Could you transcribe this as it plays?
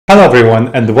Hello everyone,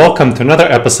 and welcome to another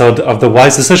episode of the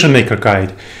Wise Decision Maker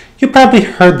Guide. You probably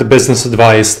heard the business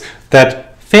advice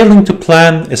that failing to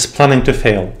plan is planning to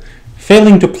fail.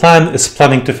 Failing to plan is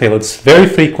planning to fail. It's very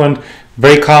frequent,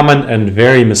 very common, and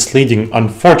very misleading,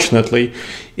 unfortunately.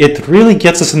 It really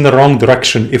gets us in the wrong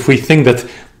direction if we think that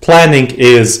planning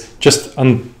is just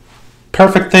a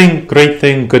perfect thing, great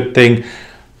thing, good thing,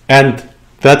 and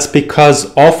that's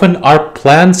because often our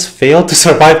plans fail to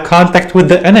survive contact with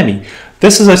the enemy.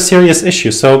 This is a serious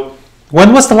issue. So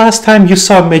when was the last time you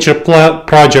saw a major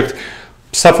project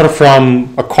suffer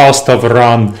from a cost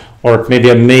overrun or maybe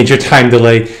a major time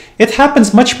delay? It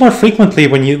happens much more frequently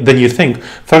than you think.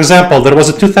 For example, there was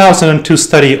a 2002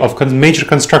 study of major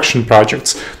construction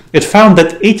projects. It found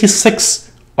that 86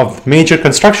 of major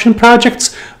construction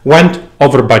projects went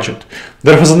over budget.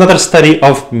 There was another study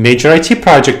of major IT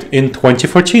project in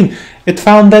 2014. It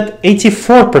found that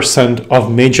 84%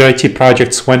 of major IT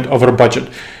projects went over budget.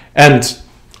 And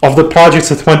of the projects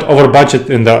that went over budget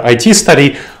in the IT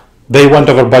study, they went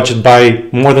over budget by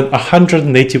more than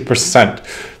 180%.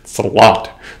 It's a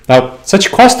lot. Now,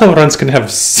 such cost overruns can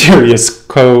have serious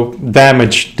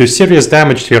damage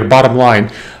to your bottom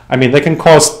line. I mean, they can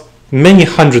cost many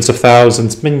hundreds of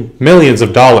thousands, many millions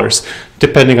of dollars,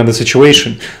 depending on the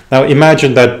situation. Now,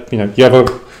 imagine that you have a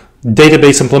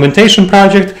database implementation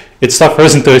project, it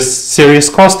suffers into a serious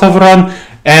cost overrun,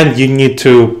 and you need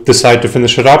to decide to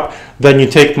finish it up. Then you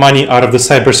take money out of the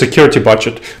cybersecurity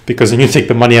budget, because then you take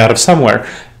the money out of somewhere.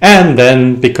 And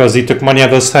then because you took money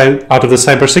out of the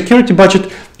cybersecurity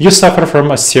budget, you suffer from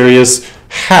a serious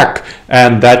hack,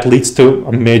 and that leads to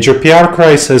a major PR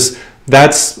crisis.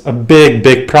 That's a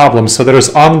big problem. So there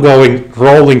is ongoing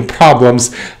rolling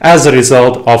problems as a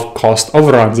result of cost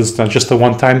overruns. It's not just a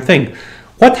one-time thing.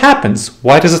 What happens?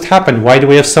 Why does it happen? Why do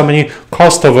we have so many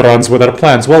cost overruns with our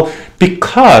plans? Well,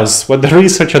 because what the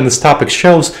research on this topic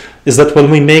shows is that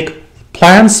when we make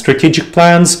plans, strategic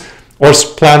plans, or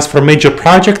plans for major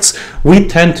projects, we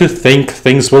tend to think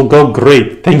things will go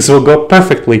great, things will go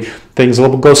perfectly, things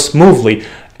will go smoothly.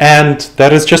 And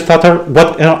that is just what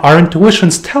our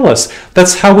intuitions tell us.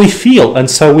 That's how we feel. And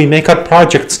so we make our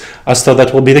projects as though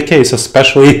that will be the case,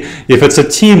 especially if it's a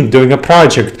team doing a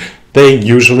project. They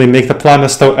usually make the plan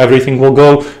as though everything will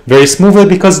go very smoothly,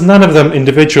 because none of them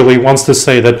individually wants to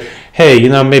say that, hey,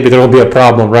 maybe there will be a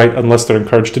problem, right? Unless they're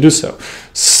encouraged to do so.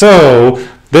 So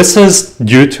this is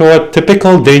due to a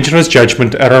typical dangerous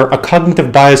judgment error, a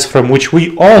cognitive bias from which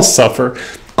we all suffer,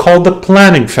 called the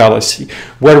planning fallacy,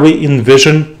 where we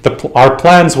envision our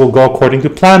plans will go according to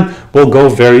plan, will go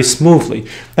very smoothly.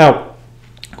 Now,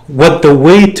 what the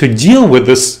way to deal with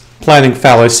this planning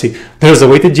fallacy, there's a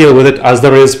way to deal with it as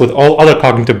there is with all other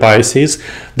cognitive biases.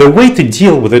 The way to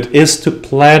deal with it is to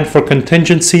plan for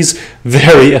contingencies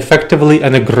very effectively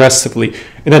and aggressively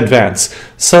in advance.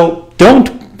 So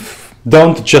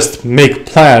don't just make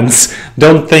plans.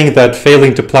 Don't think that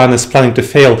failing to plan is planning to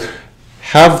fail.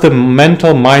 Have the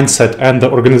mental mindset and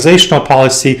the organizational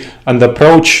policy and the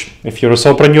approach, if you're a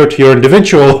solopreneur, to your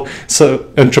individual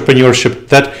entrepreneurship,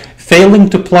 that failing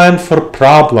to plan for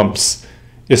problems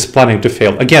is planning to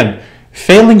fail. Again,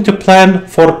 failing to plan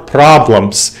for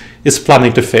problems is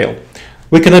planning to fail.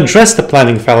 We can address the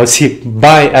planning fallacy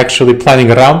by actually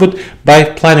planning around it, by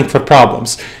planning for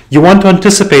problems. You want to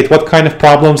anticipate what kind of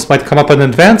problems might come up in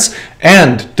advance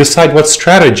and decide what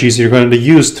strategies you're going to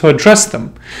use to address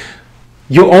them.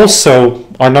 You also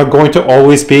are not going to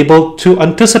always be able to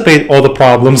anticipate all the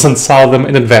problems and solve them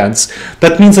in advance.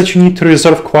 That means that you need to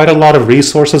reserve quite a lot of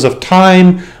resources of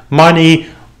time, money,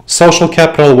 social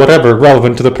capital, whatever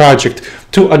relevant to the project,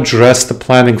 to address the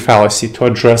planning fallacy, to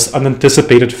address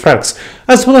unanticipated threats,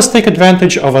 as well as take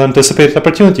advantage of unanticipated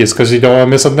opportunities, because you don't want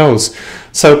to miss on those.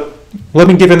 So let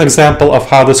me give you an example of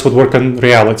how this would work in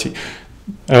reality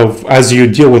as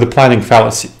you deal with the planning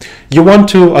fallacy. You want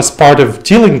to, as part of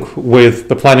dealing with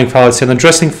the planning fallacy and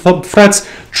addressing threats,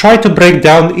 try to break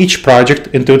down each project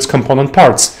into its component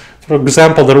parts. For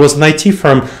example, there was an IT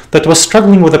firm that was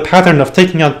struggling with a pattern of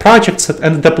taking on projects that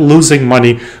ended up losing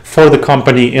money for the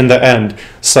company in the end.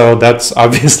 So that's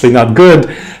obviously not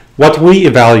good. What we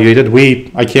evaluated,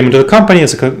 I came into the company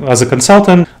as a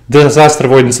consultant, disaster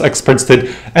avoidance experts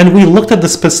did, and we looked at the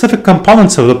specific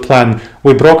components of the plan.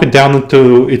 We broke it down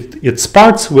into its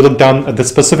parts, we looked down at the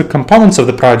specific components of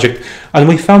the project, and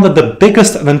we found that the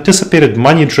biggest unanticipated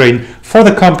money drain for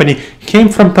the company came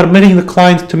from permitting the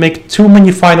client to make too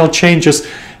many final changes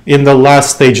in the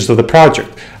last stages of the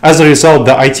project. As a result,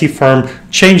 the IT firm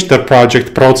changed their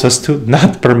project process to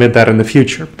not permit that in the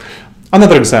future.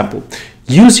 Another example.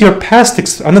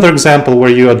 Another example where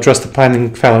you address the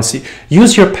planning fallacy.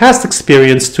 Use your past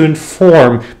experience to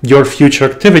inform your future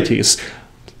activities.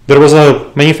 There was a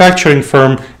manufacturing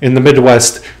firm in the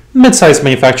Midwest, mid-sized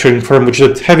manufacturing firm, which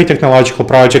did heavy technological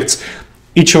projects.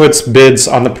 Each of its bids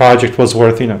on the project was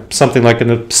worth, something like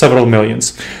several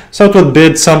millions. So it would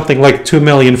bid something like 2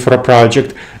 million for a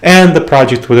project, and the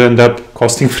project would end up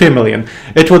costing 3 million.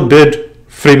 It would bid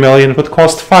 3 million, it would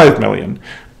cost 5 million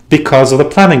because of the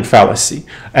planning fallacy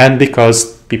and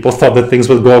because people thought that things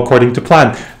would go according to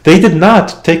plan. They did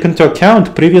not take into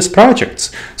account previous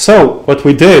projects. So what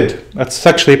we did, that's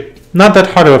actually not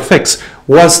that hard of a fix,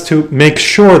 was to make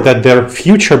sure that their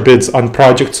future bids on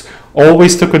projects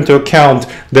always took into account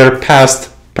their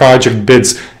past project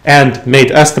bids and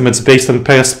made estimates based on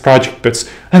past project bids,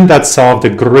 and that solved a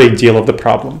great deal of the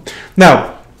problem.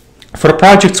 Now, for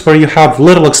projects where you have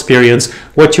little experience,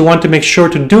 what you want to make sure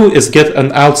to do is get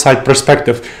an outside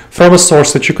perspective from a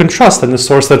source that you can trust and a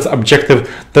source that's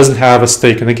objective, doesn't have a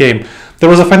stake in the game. There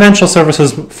was a financial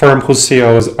services firm whose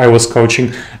CEO I was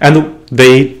coaching, and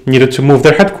they needed to move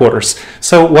their headquarters.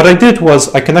 So what I did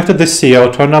was I connected the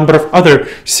CEO to a number of other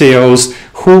CEOs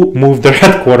who moved their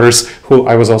headquarters, who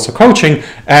I was also coaching,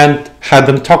 and had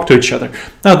them talk to each other.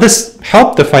 Now, this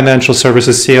helped the financial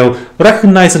services CEO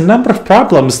recognize a number of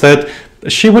problems that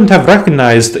she wouldn't have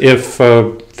recognized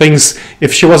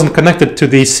if she wasn't connected to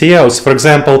these CEOs. For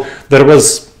example, there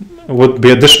would be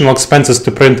additional expenses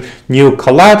to print new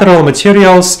collateral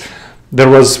materials. There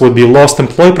would be lost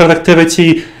employee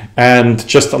productivity and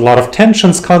just a lot of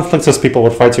tensions, conflicts, as people were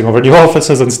fighting over new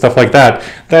offices and stuff like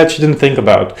that she didn't think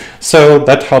about. So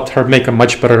that helped her make a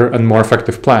much better and more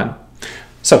effective plan.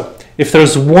 So if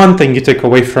there's one thing you take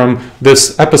away from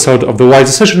this episode of the Wise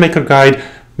Decision Maker Guide,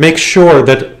 make sure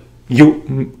that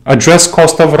you address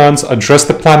cost overruns, address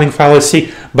the planning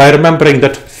fallacy by remembering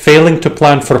that failing to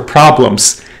plan for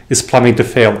problems is planning to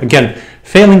fail. Again,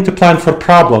 failing to plan for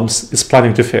problems is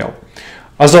planning to fail.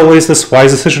 As always, this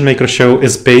Wise Decision Maker show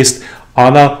is based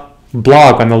on a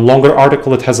blog, on a longer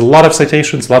article. It has a lot of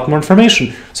citations, a lot more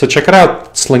information. So check it out.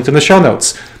 It's linked in the show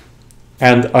notes.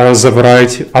 And as a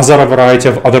variety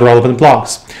of other relevant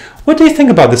blogs. What do you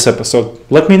think about this episode?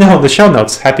 Let me know in the show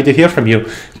notes. Happy to hear from you.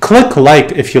 Click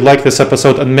like if you like this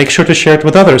episode and make sure to share it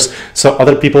with others so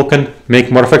other people can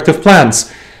make more effective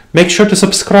plans. Make sure to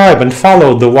subscribe and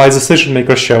follow the Wise Decision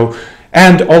Maker show,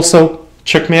 and also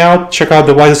check out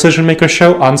the Wise Decision Maker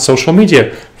show on social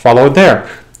media. Follow it there.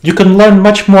 You can learn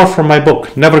much more from my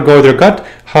book, Never Go With Your Gut,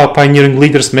 How Pioneering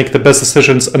Leaders Make the Best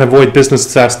Decisions and Avoid Business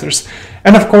Disasters.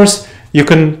 And of course, you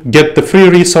can get the free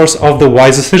resource of the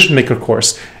Wise Decision Maker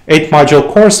course,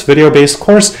 8-module course, video-based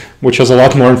course, which has a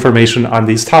lot more information on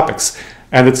these topics.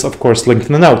 And it's, of course, linked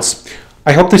in the notes.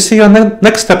 I hope to see you on the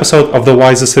next episode of the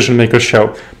Wise Decision Maker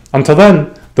show. Until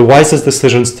then, the wisest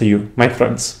decisions to you, my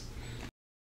friends.